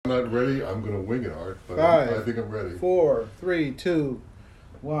ready. I'm going to wing it, Art, but I think I'm ready. 4, 3, 2,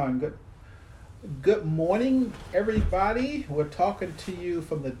 1. Good morning, everybody. We're talking to you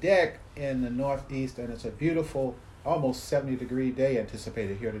from the deck in the Northeast, and it's a beautiful, almost 70-degree day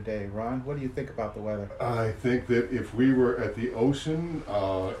anticipated here today. Ron, what do you think about the weather? I think that if we were at the ocean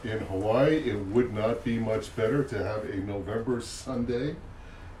in Hawaii, it would not be much better to have a November Sunday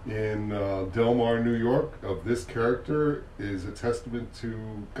in Del Mar, New York, of this character is a testament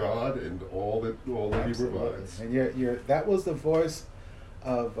to God and all that He provides. And that was the voice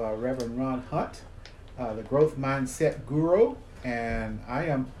of Reverend Ron Hunt, the growth mindset guru, and I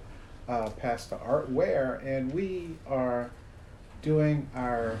am Pastor Art Ware, and we are doing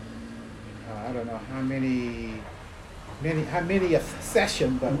our I don't know how many a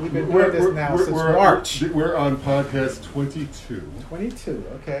session, but we've been doing this now since March. We're on podcast 22. 22,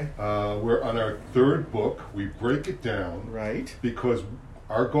 okay. We're on our third book. We break it down, right? Because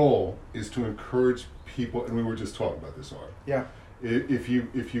our goal is to encourage people, and we were just talking about this, Art. Yeah. If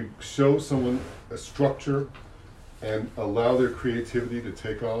you show someone a structure and allow their creativity to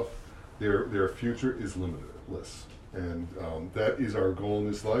take off, their future is limitless. And that is our goal in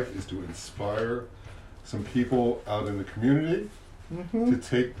this life, is to inspire some people out in the community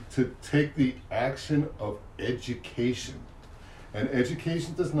to take the action of education. And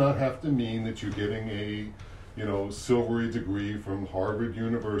education does not have to mean that you're getting a silvery degree from Harvard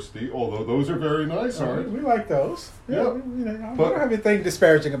University, although those are very nice, aren't we like those. Yeah. We don't have anything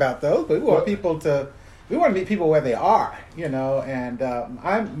disparaging about those, but we want people to. We want to meet people where they are, And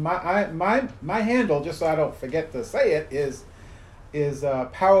my handle, just so I don't forget to say it, is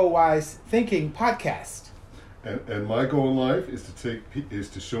Powerwise Thinking Podcast. And my goal in life is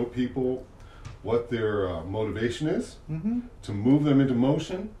to show people what their motivation is, to move them into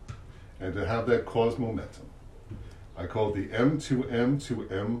motion, and to have that cause momentum. I call it the M to M to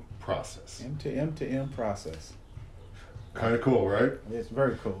M process. M to M to M process. Kind of cool, right? It's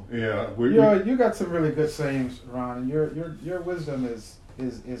very cool. Yeah, you got some really good sayings, Ron, and your wisdom is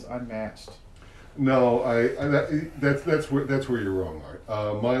unmatched. No, that's where you're wrong,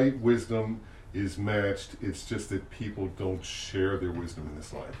 Art. My wisdom is matched. It's just that people don't share their wisdom in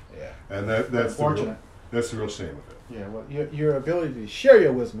this life. Yeah, and that's unfortunate. That's the real shame of it. Yeah, well, your ability to share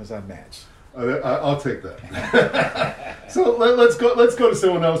your wisdom is unmatched. I'll take that. So let's go to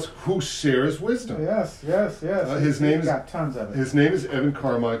someone else who shares wisdom. Yes. His name got tons of it. His name is Evan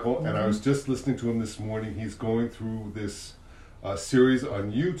Carmichael, and I was just listening to him this morning. He's going through this series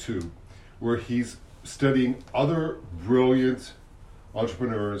on YouTube where he's studying other brilliant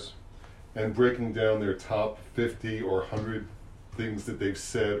entrepreneurs and breaking down their top 50 or 100 things that they've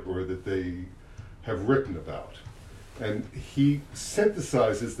said or that they have written about. And he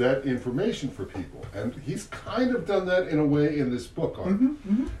synthesizes that information for people. And he's kind of done that in a way in this book.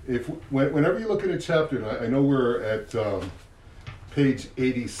 Whenever you look at a chapter, and I know we're at page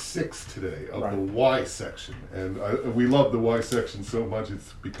 86 today of the Why section. And we love the Why section so much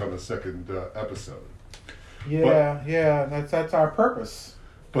it's become a second episode. That's our purpose.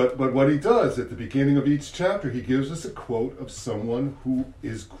 But what he does at the beginning of each chapter, he gives us a quote of someone who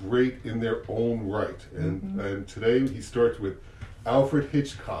is great in their own right. And today he starts with Alfred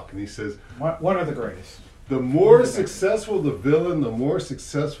Hitchcock, and he says, one of the greatest. The more successful the villain, the more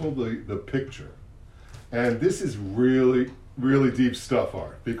successful the picture. And this is really, really deep stuff,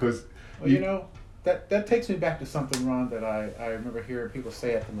 Art, because... Well, that takes me back to something, Ron, that I remember hearing people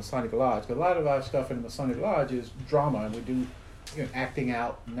say at the Masonic Lodge. Because a lot of our stuff in the Masonic Lodge is drama, and we do... acting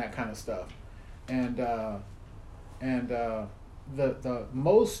out and that kind of stuff, and the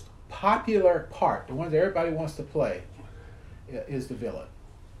most popular part, the one that everybody wants to play, is the villain.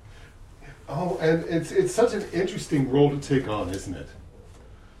 Oh, and it's such an interesting role to take on, isn't it?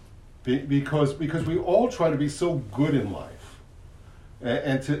 Because we all try to be so good in life,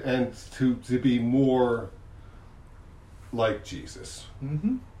 and to be more like Jesus.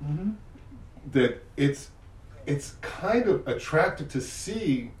 That it's kind of attractive to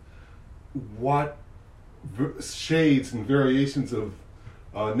see what shades and variations of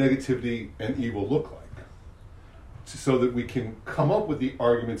negativity and evil look like, so that we can come up with the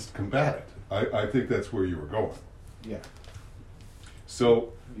arguments to combat it. I think that's where you were going. Yeah.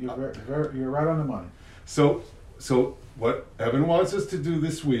 So you're right on the money. So what Evan wants us to do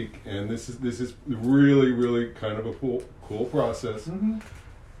this week, and this is really, really kind of a cool process,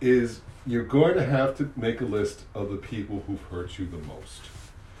 is you're going to have to make a list of the people who've hurt you the most,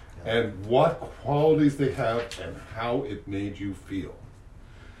 and what qualities they have and how it made you feel.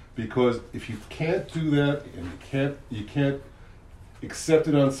 Because if you can't do that, and you can't accept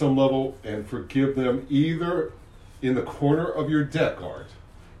it on some level and forgive them, either in the corner of your deck, Art,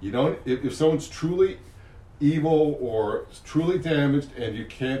 You don't. If someone's truly evil or truly damaged, and you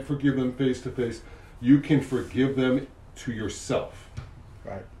can't forgive them face to face, you can forgive them to yourself.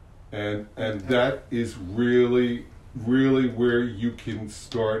 Right. And that is really, really where you can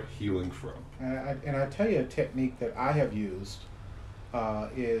start healing from. And I tell you, a technique that I have used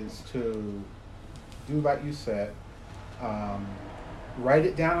is to do like you said, write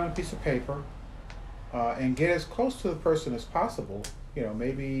it down on a piece of paper, and get as close to the person as possible.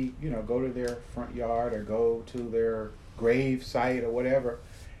 Maybe go to their front yard or go to their grave site or whatever,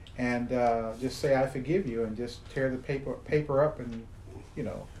 and just say I forgive you, and just tear the paper up and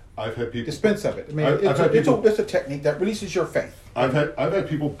I've had people dispense of it. I mean, it's a technique that releases your faith. I've had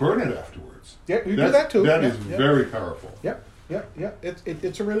people burn it afterwards. Yeah, you do that too. That is very powerful. Yep.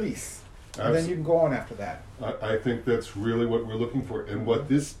 It's a release, and then you can go on after that. I think that's really what we're looking for, and what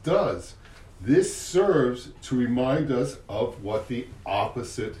this does. This serves to remind us of what the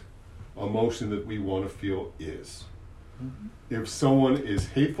opposite emotion that we want to feel is. Mm-hmm. If someone is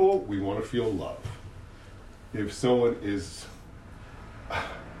hateful, we want to feel love. If someone is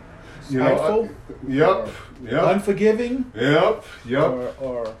spiteful, yep, unforgiving, yep,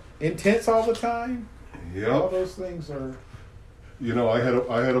 or intense all the time, all those things are. I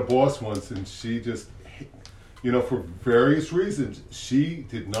had a boss once, and she just, for various reasons, she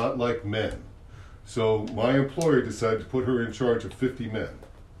did not like men. So my employer decided to put her in charge of 50 men.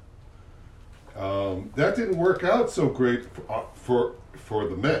 That didn't work out so great for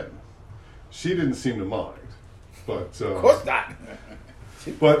the men. She didn't seem to mind, but of course not.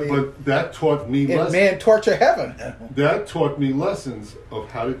 But that taught me lessons. Man, torture heaven. That taught me lessons of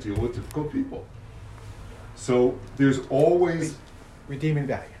how to deal with difficult people. So there's always redeeming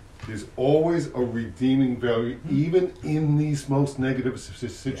value. There's always a redeeming value, even in these most negative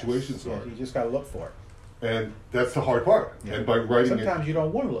situations. Yes, you just got to look for it. And that's the hard part. Yeah. And by writing sometimes you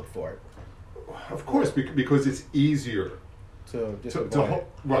don't want to look for it. Of course, because it's easier to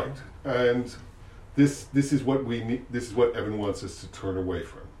right. And this is what we need. This is what Evan wants us to turn away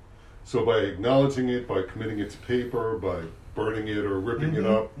from. So by acknowledging it, by committing it to paper, by burning it or ripping it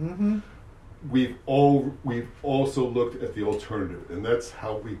up. Mm-hmm. We've also looked at the alternative, and that's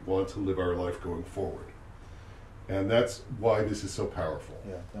how we want to live our life going forward. And that's why this is so powerful.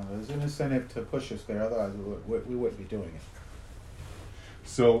 Yeah, no, there's an incentive to push us there, otherwise we wouldn't be doing it.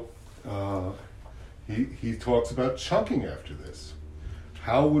 So he talks about chunking after this.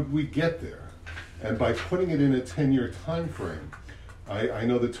 How would we get there? And by putting it in a 10-year time frame, I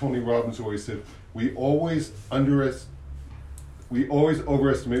know that Tony Robbins always said, we always overestimate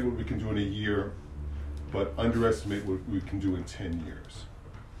what we can do in a year, but underestimate what we can do in 10 years.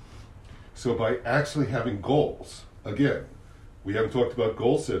 So by actually having goals, again, we haven't talked about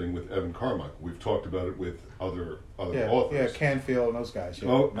goal setting with Evan Carmichael. We've talked about it with other authors. Yeah, Canfield and those guys. Yeah.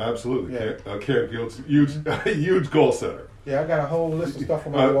 Oh, absolutely. Yeah. Canfield's huge goal setter. Yeah, I got a whole list of stuff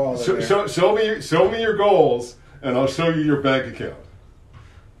on my wall. Show me your goals, and I'll show you your bank account.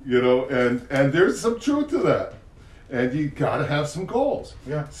 And there's some truth to that. And you got to have some goals.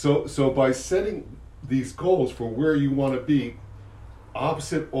 Yeah. So by setting these goals for where you want to be,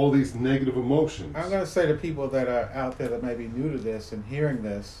 opposite all these negative emotions. I'm going to say to people that are out there that may be new to this and hearing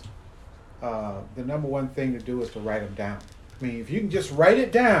this, the number one thing to do is to write them down. I mean, if you can just write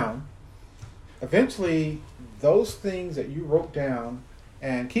it down, eventually those things that you wrote down,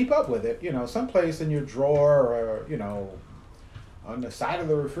 and keep up with it, someplace in your drawer or, on the side of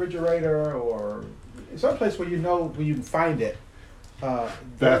the refrigerator or someplace where where you can find it.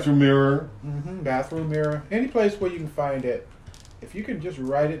 Bathroom mirror. Mm-hmm, bathroom mirror. Any place where you can find it. If you can just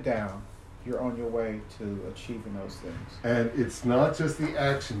write it down, you're on your way to achieving those things. And it's not just the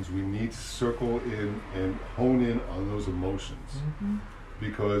actions. We need to circle in and hone in on those emotions. Mm-hmm.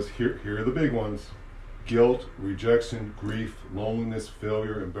 Because here are the big ones. Guilt, rejection, grief, loneliness,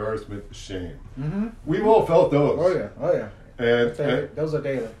 failure, embarrassment, shame. Mm-hmm. We've all felt those. Oh yeah. And those are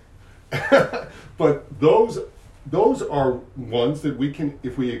daily. But those are ones that we can,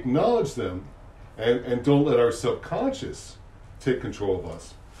 if we acknowledge them and don't let our subconscious take control of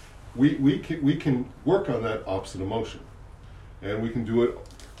us, we can work on that opposite emotion. And we can do it,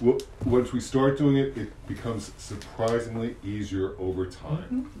 once we start doing it, it becomes surprisingly easier over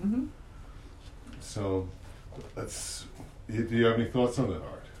time. Mm-hmm. Mm-hmm. So do you have any thoughts on that,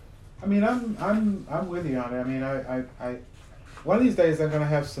 Art? I mean, I'm with you on it. I mean, I one of these days I'm going to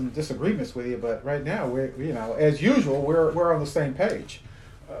have some disagreements with you, but right now we're, as usual, we're on the same page.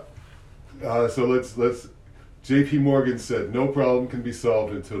 So let's. J.P. Morgan said, "No problem can be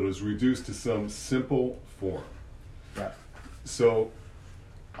solved until it is reduced to some simple form." Right. So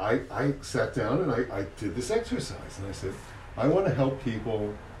I sat down and I did this exercise, and I said, I want to help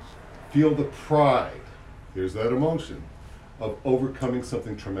people feel the pride, here's that emotion, of overcoming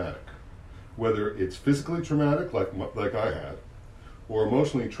something traumatic. Whether it's physically traumatic, like I had, or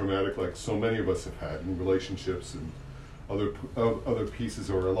emotionally traumatic, like so many of us have had in relationships and other pieces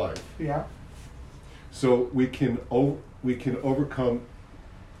of our life. Yeah. So we can overcome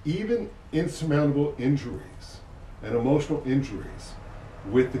even insurmountable injuries and emotional injuries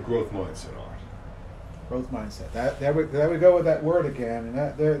with the growth mindset art. Growth mindset. There we go with that word again. And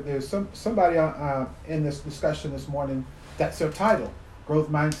there's somebody in this discussion this morning. That's their title, Growth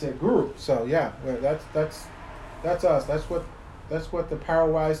Mindset Guru. So yeah, that's us. That's what the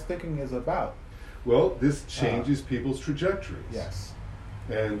Powerwise thinking is about. Well, this changes people's trajectories. Yes.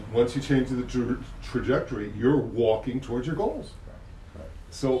 And once you change the trajectory, you're walking towards your goals. Right.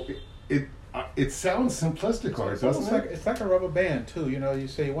 So it sounds simplistic, Art, doesn't it? It's like a rubber band too. You know, you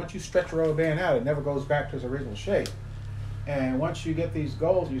say once you stretch a rubber band out, it never goes back to its original shape. And once you get these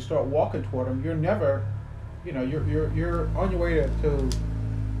goals, you start walking toward them. You're never, you know, you're on your way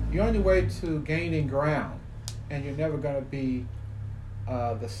to gaining ground, and you're never going to be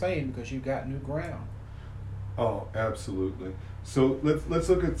the same because you've got new ground. Oh, absolutely. So let's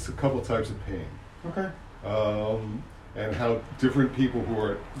look at a couple types of pain. Okay. And how different people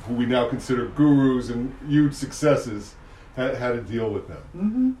who we now consider gurus and huge successes had to deal with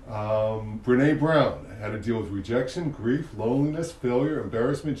them. Mm-hmm. Brene Brown had to deal with rejection, grief, loneliness, failure,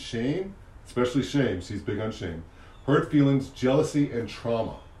 embarrassment, shame, especially shame. She's big on shame. Hurt feelings, jealousy, and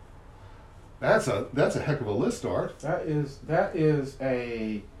trauma. That's a heck of a list, Art. That is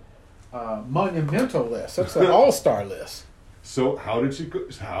a monumental list. That's an all-star list. So how did she go?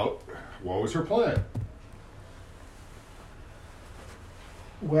 What was her plan?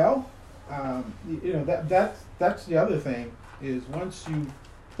 Well, you know that's the other thing is once you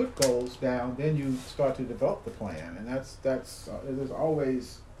put goals down, then you start to develop the plan, and that's there's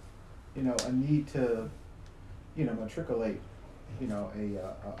always, you know, a need to, you know, matriculate, you know,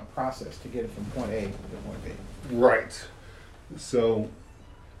 a process to get it from point A to point B. Right. So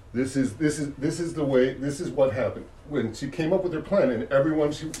this is what happened when she came up with her plan, and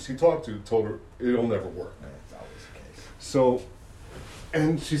everyone she talked to told her it'll never work. That's always the case. So,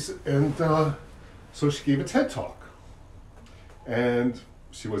 so she gave a TED talk, and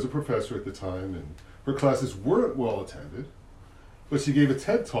she was a professor at the time, and her classes weren't well attended, but she gave a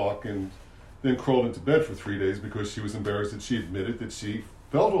TED talk and then crawled into bed for 3 days because she was embarrassed that she admitted that she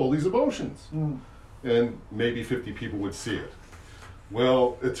felt all these emotions, and maybe 50 people would see it.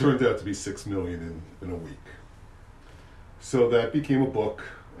 Well, it turned out to be 6 million in a week. So that became a book,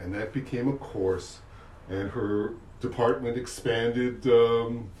 and that became a course, and her department expanded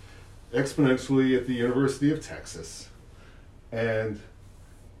exponentially at the University of Texas. And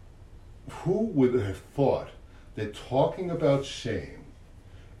who would have thought that talking about shame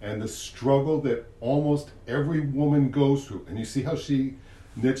and the struggle that almost every woman goes through, and you see how she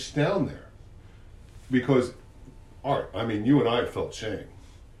niched down there, because Art, I mean, you and I have felt shame.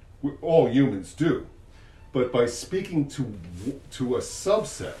 All humans do. But by speaking to a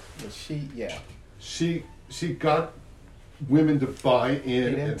subset, she got women to buy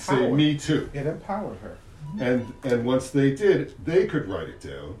in and say, "Me too." It empowered her. And once they did, they could write it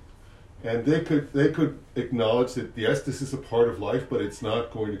down, and they could acknowledge that yes, this is a part of life, but it's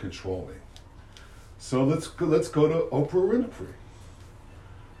not going to control me. So let's go to Oprah Winfrey.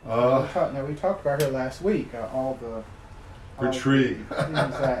 Now we talked about her last week. All the things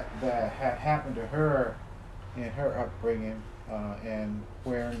that had happened to her in her upbringing, and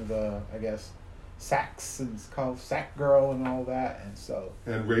wearing the, I guess, sacks, and it's called sack girl and all that,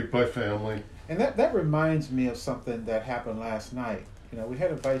 and raped by family. And that reminds me of something that happened last night. You know, we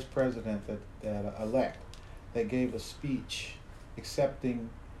had a vice president that elect that gave a speech accepting,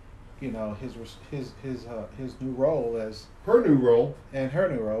 you know, his new role as her new role,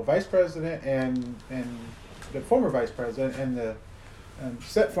 vice president and the former vice president and the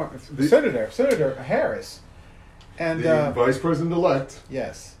Senator Harris, and the vice president elect.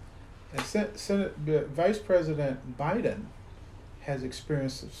 Yes, and Vice President Biden has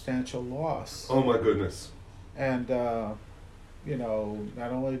experienced substantial loss. Oh my goodness! And you know,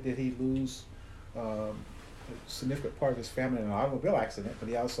 not only did he lose a significant part of his family in an automobile accident, but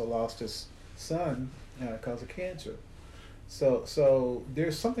he also lost his son because of cancer. So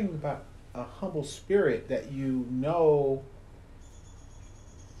there's something about a humble spirit that you know,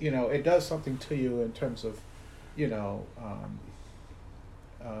 it does something to you in terms of,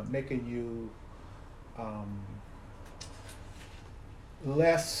 making you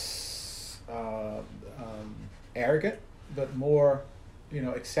less arrogant, but more,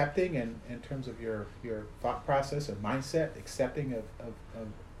 accepting, and in terms of your thought process and mindset, accepting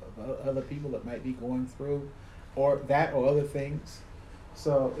of other people that might be going through, or other things.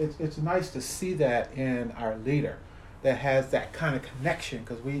 So it's nice to see that in our leader, that has that kind of connection,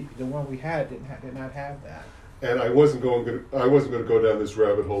 because the one we had did not have that. And I wasn't going to go down this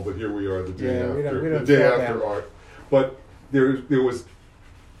rabbit hole, but here we are the day after, the day after Art. But there was,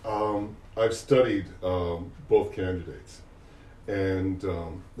 I've studied both candidates, and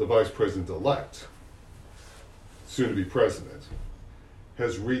the vice president elect, soon to be president,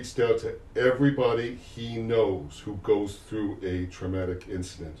 has reached out to everybody he knows who goes through a traumatic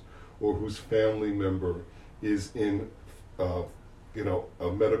incident or whose family member is in a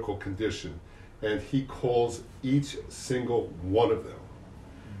medical condition, and he calls each single one of them.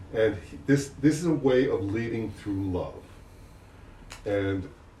 And this is a way of leading through love. And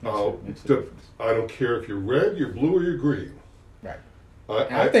I don't care if you're red, you're blue, or you're green. Right.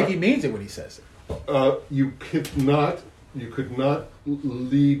 I think he means it when he says it. You could not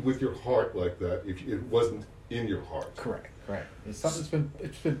lead with your heart like that if it wasn't in your heart. Correct. It's something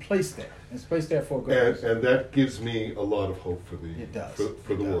that's been placed there. It's placed there for a good reason. And that gives me a lot of hope for the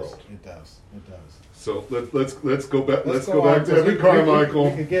world. It does. So let's go back. Let's go back to Evan Carmichael.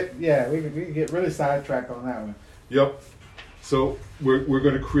 We could get really sidetracked on that one. Yep. So we're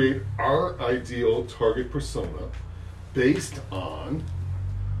going to create our ideal target persona based on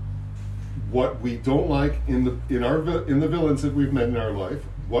what we don't like in the villains that we've met in our life,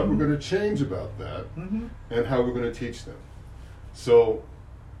 what we're going to change about that, and how we're going to teach them. So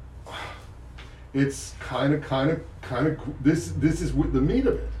it's kind of this is the meat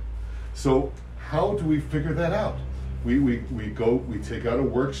of it. So how do we figure that out? We take out a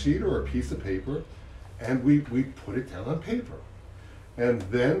worksheet or a piece of paper, and we put it down on paper. And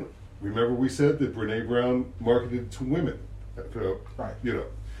then, remember we said that Brene Brown marketed to women. Right.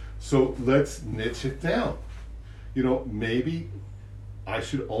 So let's niche it down. Maybe I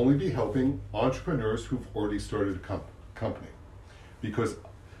should only be helping entrepreneurs who've already started a company. Because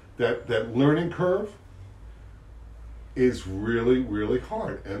that learning curve is really, really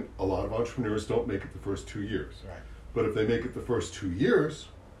hard. And a lot of entrepreneurs don't make it the first 2 years. Right. But if they make it the first 2 years,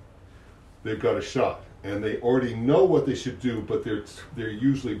 they've got a shot. And they already know what they should do, but they're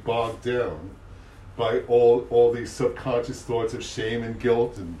usually bogged down by all these subconscious thoughts of shame and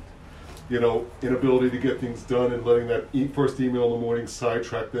guilt and inability to get things done, and letting that first email in the morning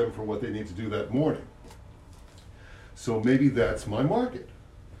sidetrack them from what they need to do that morning. So maybe that's my market.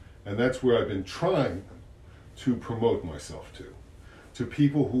 And that's where I've been trying to promote myself to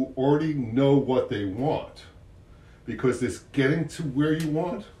people who already know what they want. Because this getting to where you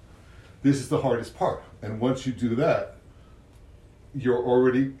want, this is the hardest part. And once you do that, you're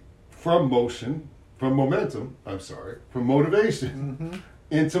already from motivation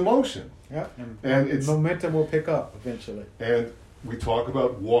into motion. Yeah, and momentum will pick up eventually. And we talk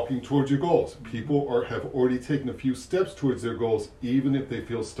about walking towards your goals. People have already taken a few steps towards their goals, even if they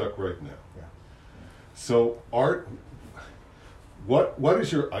feel stuck right now. Yeah. So, Art, what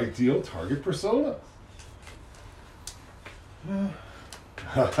is your ideal target persona?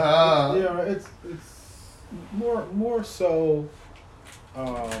 It's more so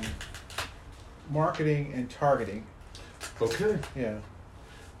marketing and targeting. Okay.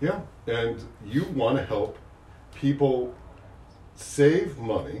 Yeah, and you want to help people save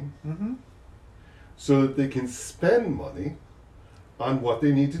money so that they can spend money on what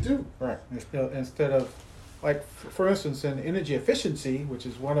they need to do. Right. Instead of, like, for instance, in energy efficiency, which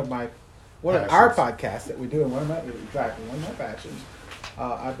is one of our podcasts that we do, and one of my passions.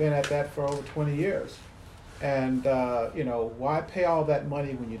 I've been at that for over 20 years. And, why pay all that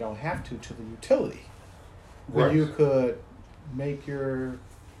money when you don't have to the utility? When Right. you could make your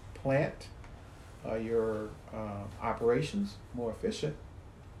plant, your operations more efficient,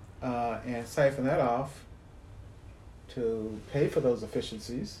 and siphon that off to pay for those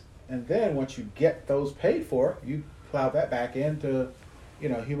efficiencies. And then once you get those paid for, you plow that back into,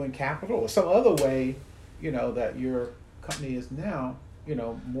 human capital or some other way, that your company is now,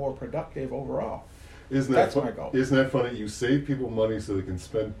 more productive overall. That's my goal. Isn't that funny? You save people money so they can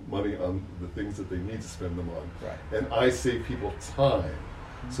spend money on the things that they need to spend them on. Right. And I save people time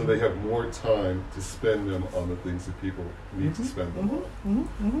so they have more time to spend them on the things that people need to spend them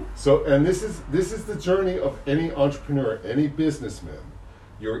on. So, and this is the journey of any entrepreneur, any businessman.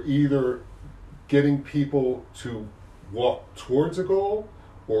 You're either getting people to walk towards a goal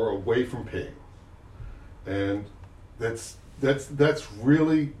or away from pain. And that's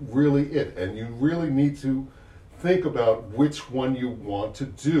really, really it. And you really need to think about which one you want to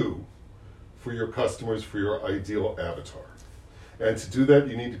do for your customers, for your ideal avatar. And to do that,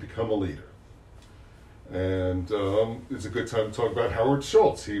 you need to become a leader. And it's a good time to talk about Howard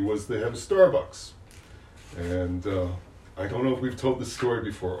Schultz. He was the head of Starbucks. And I don't know if we've told this story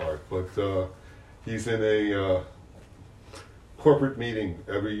before, Art, but he's in a corporate meeting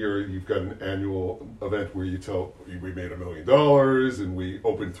every year. You've got an annual event where you tell we made $1 million and we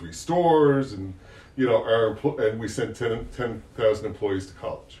opened 3 stores and and we sent 10,000 employees to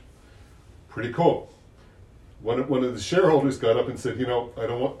college. Pretty cool. One of the shareholders got up and said, I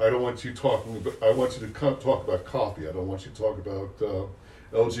don't want you talking about. I want you to talk about coffee. I don't want you to talk about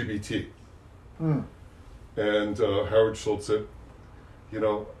LGBT. And Howard Schultz said,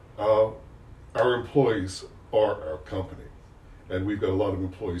 our employees are our company, and we've got a lot of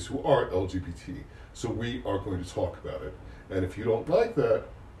employees who are LGBT, so we are going to talk about it. And if you don't like that,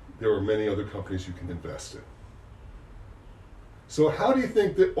 there are many other companies you can invest in. So how do you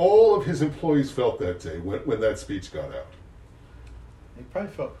think that all of his employees felt that day when that speech got out? They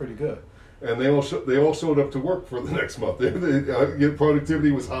probably felt pretty good. And they all showed up to work for the next month.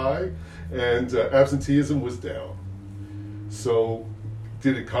 Productivity was high, and absenteeism was down. So,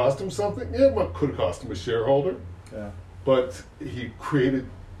 did it cost him something? Yeah, it could have cost him a shareholder. Yeah. But he created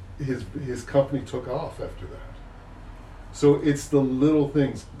his company took off after that. So it's the little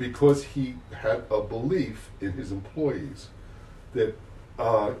things, because he had a belief in his employees that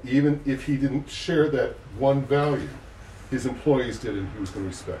even if he didn't share that one value, his employees did, and he was going to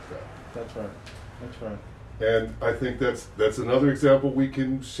respect that. That's right. That's right. And I think that's another example we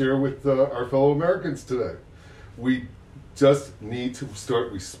can share with our fellow Americans today. We just need to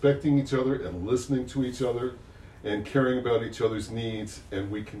start respecting each other and listening to each other and caring about each other's needs,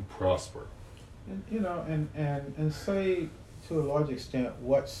 and we can prosper. And, and say to a large extent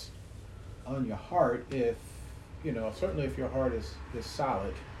what's on your heart. If certainly if your heart is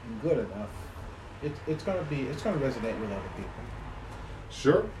solid and good enough, it's going to resonate with other people.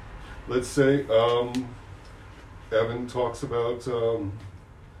 Sure. Let's say Evan talks about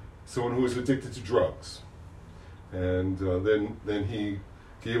someone who is addicted to drugs, and then he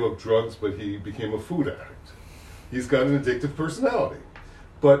gave up drugs, but he became a food addict. He's got an addictive personality,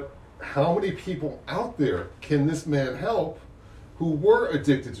 but how many people out there can this man help who were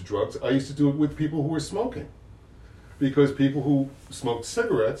addicted to drugs? I used to do it with people who were smoking, because people who smoked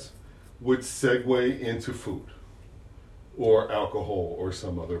cigarettes would segue into food or alcohol or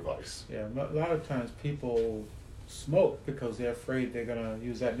some other vice. Yeah, a lot of times people smoke because they're afraid they're going to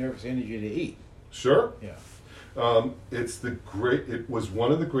use that nervous energy to eat. Sure. Yeah. It was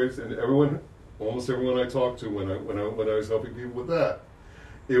one of the greatest, and almost everyone I talked to when I was helping people with that,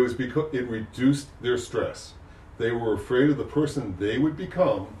 it was because it reduced their stress. They were afraid of the person they would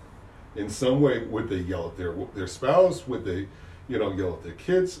become. In some way, would they yell at their spouse? Would they, yell at their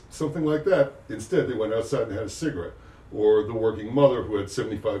kids? Something like that. Instead, they went outside and had a cigarette. Or the working mother who had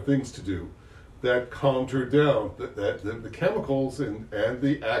 75 things to do. That calmed her down. The chemicals and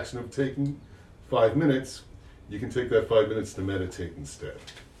the action of taking 5 minutes, you can take that 5 minutes to meditate instead.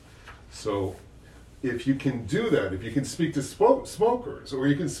 So if you can do that, if you can speak to smokers, or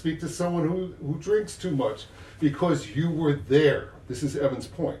you can speak to someone who drinks too much, because you were there. This is Evan's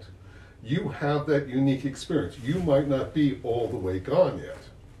point. You have that unique experience. You might not be all the way gone yet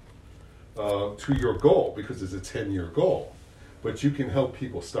to your goal, because it's a 10-year goal, but you can help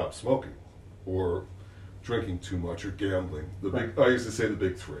people stop smoking or drinking too much or gambling. I used to say the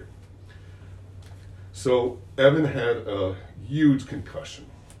big 3. So Evan had a huge concussion.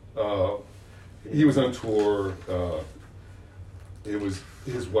 He was on tour. It was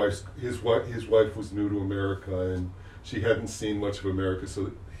his wife was new to America, and she hadn't seen much of America,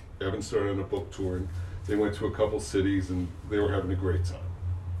 so Evan started on a book tour, and they went to a couple cities, and they were having a great time.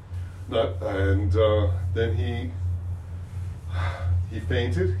 Then he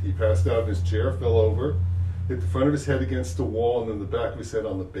fainted. He passed out in his chair, fell over, hit the front of his head against the wall, and then the back of his head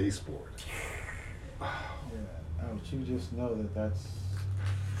on the baseboard. Yeah, you just know that's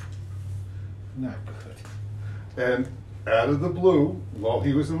not good. And out of the blue, while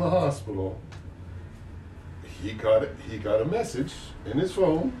he was in the hospital, he got a message in his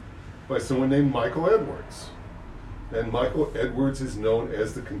phone by someone named Michael Edwards. And Michael Edwards is known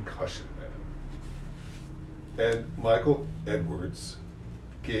as the concussion man. And Michael Edwards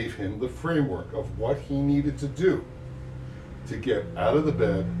gave him the framework of what he needed to do to get out of the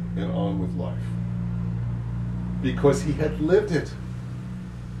bed and on with life. Because he had lived it.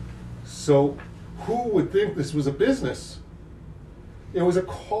 So who would think this was a business? It was a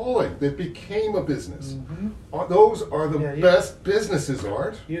calling that became a business. Mm-hmm. Those are the best businesses,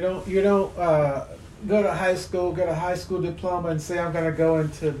 Art. You don't go to high school, get a high school diploma, and say I'm going to go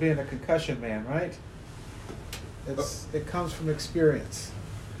into being a concussion man, right? It comes from experience.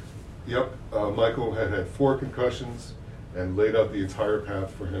 Yep, Michael had 4 concussions and laid out the entire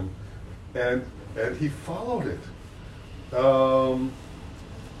path for him, and he followed it.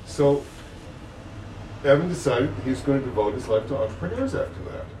 So Evan decided he's going to devote his life to entrepreneurs after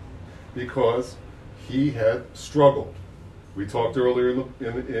that, because he had struggled. We talked earlier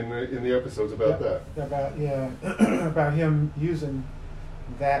in the episodes about that. About him using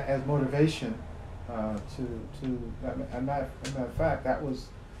that as motivation to. As a matter of fact, that was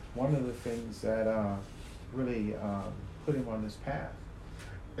one of the things that really put him on this path.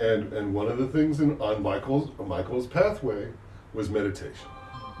 And one of the things on Michael's pathway was meditation.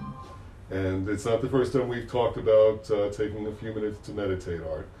 And it's not the first time we've talked about taking a few minutes to meditate,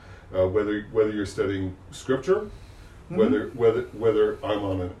 Art. Whether you're studying scripture, whether I'm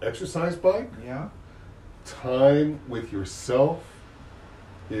on an exercise bike, time with yourself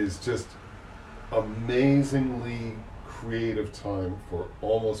is just amazingly creative time for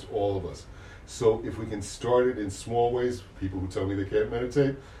almost all of us. So if we can start it in small ways, people who tell me they can't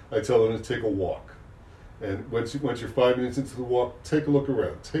meditate, I tell them to take a walk. And once you're 5 minutes into the walk, take a look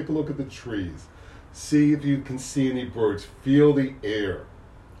around. Take a look at the trees. See if you can see any birds. Feel the air.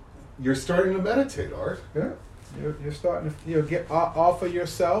 You're starting to meditate, Art. Yeah. You're starting to get off of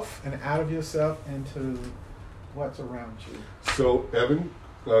yourself and out of yourself into what's around you. So Evan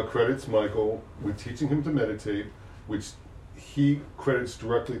credits Michael with teaching him to meditate, which he credits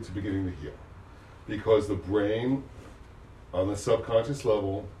directly to beginning to heal. Because the brain, on the subconscious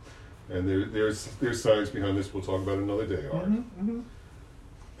level, and there's science behind this, we'll talk about another day, Art,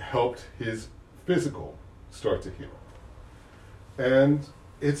 helped his physical start to heal. And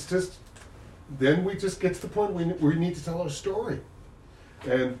it's just, then we just get to the point where we need to tell our story.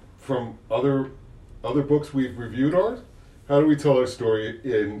 And from other books we've reviewed, Art, how do we tell our story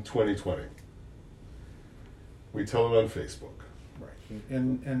in 2020? We tell it on Facebook. Right.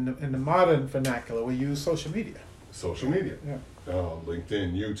 In the modern vernacular, we use social media. Social media. Yeah.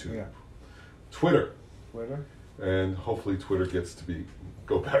 LinkedIn, YouTube, Yeah. Twitter. And hopefully Twitter gets to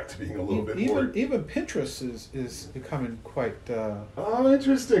go back to being a little bit more. Even Pinterest is becoming quite.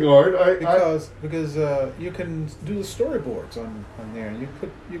 Interesting, Art. Because you can do the storyboards on there. You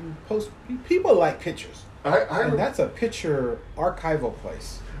can post. People like pictures. And that's a picture archival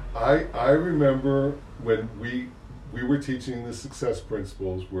place. I remember when we were teaching the success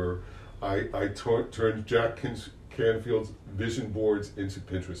principles, where I turned Jack Canfield's vision boards into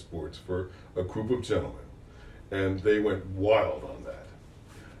Pinterest boards for a group of gentlemen, and they went wild on that.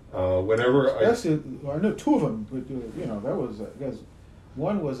 I know 2 of them would do. There was because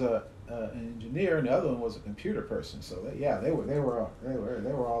one was an engineer and the other one was a computer person. So they were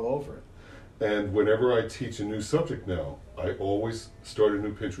all over it. And whenever I teach a new subject now, I always start a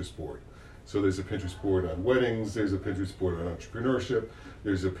new Pinterest board. So there's a Pinterest board on weddings, there's a Pinterest board on entrepreneurship,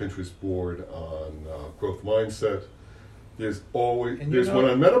 there's a Pinterest board on growth mindset. There's always one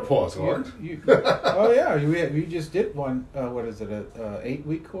on menopause, Art. You just did one. What is it? A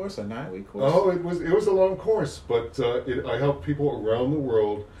 8-week course, a 9-week course? Oh, it was a long course, but I help people around the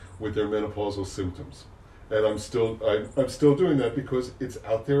world with their menopausal symptoms, and I'm still doing that because it's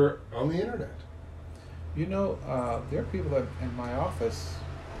out there on the internet. There are people in my office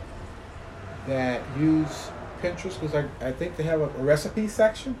that use Pinterest because I think they have a recipe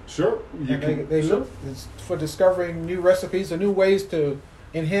section. Sure, they look it's for discovering new recipes or new ways to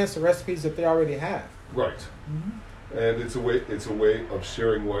enhance the recipes that they already have. Right, and it's a way of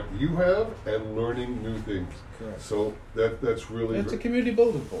sharing what you have and learning new things. Correct. So that's really it's a community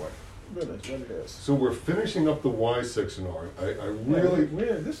building board. Really, that's what it is. So we're finishing up the why section, Art.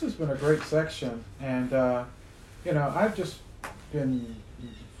 This has been a great section, and I've just been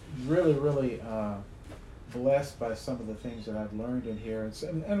really blessed by some of the things that I've learned in here,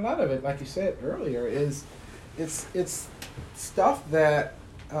 and a lot of it, like you said earlier, is it's stuff that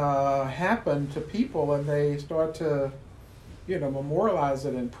happened to people, and they start to memorialize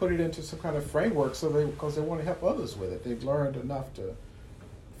it and put it into some kind of framework, because they want to help others with it. They've learned enough to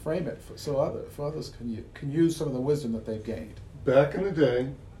frame it so others can use some of the wisdom that they've gained. Back in the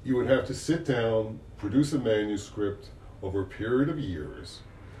day, you would have to sit down, produce a manuscript over a period of years,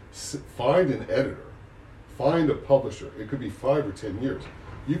 find an editor, find a publisher. It could be 5 or 10 years.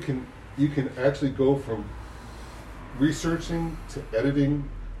 You can actually go from researching to editing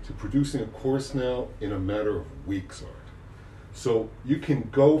to producing a course now in a matter of weeks, Art. So you can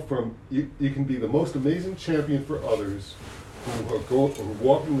go from you can be the most amazing champion for others who are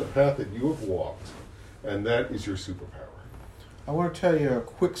walking the path that you have walked, and that is your superpower. I want to tell you a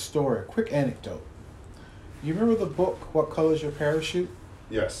quick story, a quick anecdote. You remember the book, What Color Is Your Parachute?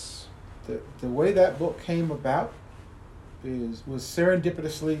 Yes. The way that book came about was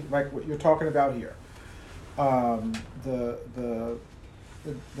serendipitously like what you're talking about here. The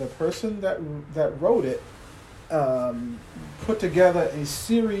person that wrote it put together a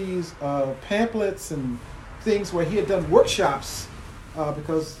series of pamphlets and things where he had done workshops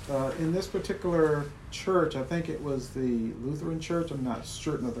because in this particular church, I think it was the Lutheran Church. I'm not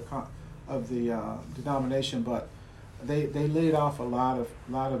certain of the denomination, but they laid off a lot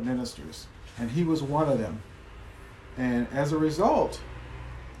of ministers, and he was one of them. And as a result,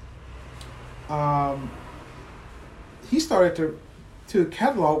 he started to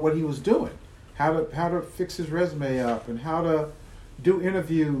catalog what he was doing, how to fix his resume up, and how to do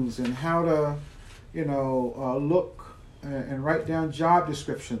interviews, and how to, look and write down job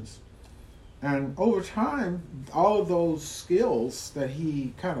descriptions. And over time, all of those skills that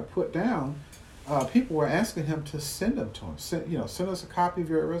he kind of put down, people were asking him to send them to him. Send us a copy of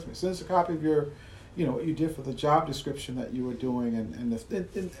your resume. Send us a copy of your, what you did for the job description that you were doing,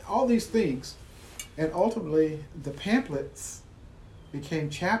 and all these things. And ultimately, the pamphlets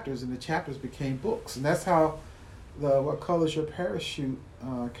became chapters, and the chapters became books. And that's how the What Color's Your Parachute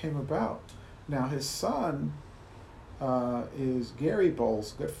came about. Now, his son is Gary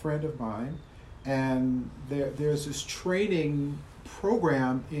Bowles, a good friend of mine. And there's this training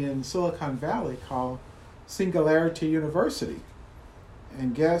program in Silicon Valley called Singularity University.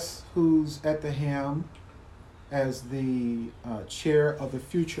 And guess who's at the helm as the chair of the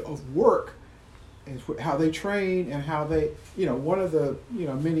future of work, and how they train and how they, one of the,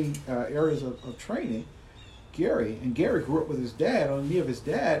 many areas of training, Gary. And Gary grew up with his dad, on the knee of his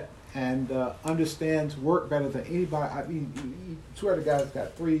dad, and understands work better than anybody. I mean, two other guys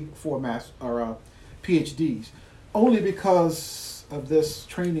got 3-4 PhDs, only because of this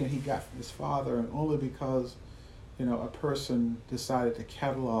training he got from his father, and only because, a person decided to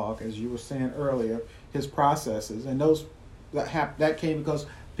catalog, as you were saying earlier, his processes, and that came because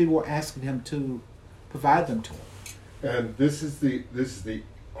people were asking him to provide them to him. And this is the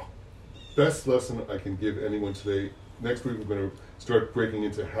best lesson I can give anyone today. Next week we're going to start breaking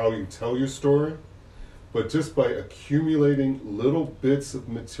into how you tell your story, but just by accumulating little bits of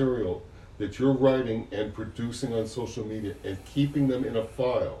material that you're writing and producing on social media and keeping them in a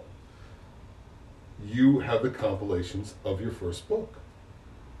file, you have the compilations of your first book.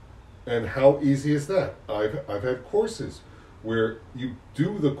 And how easy is that? I've had courses where you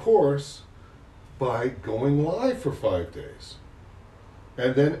do the course by going live for 5 days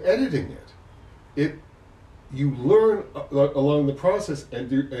and then editing it. You learn along the process,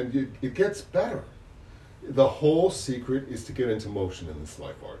 and it gets better. The whole secret is to get into motion in this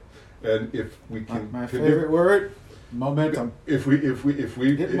life, Art. And if we can, my favorite word, momentum. If we get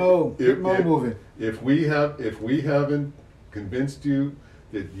moving. If we haven't convinced you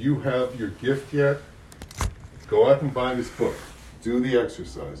that you have your gift yet, go out and buy this book. Do the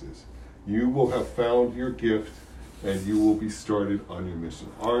exercises. You will have found your gift, and you will be started on your mission.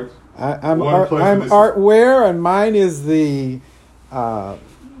 Art. I'm Art Ware, and mine is the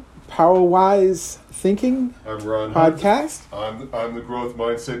Power-Wise Thinking I'm Ron podcast. Hunt. I'm the Growth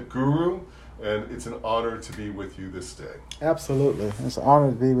Mindset Guru, and it's an honor to be with you this day. Absolutely. It's an honor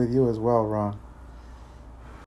to be with you as well, Ron.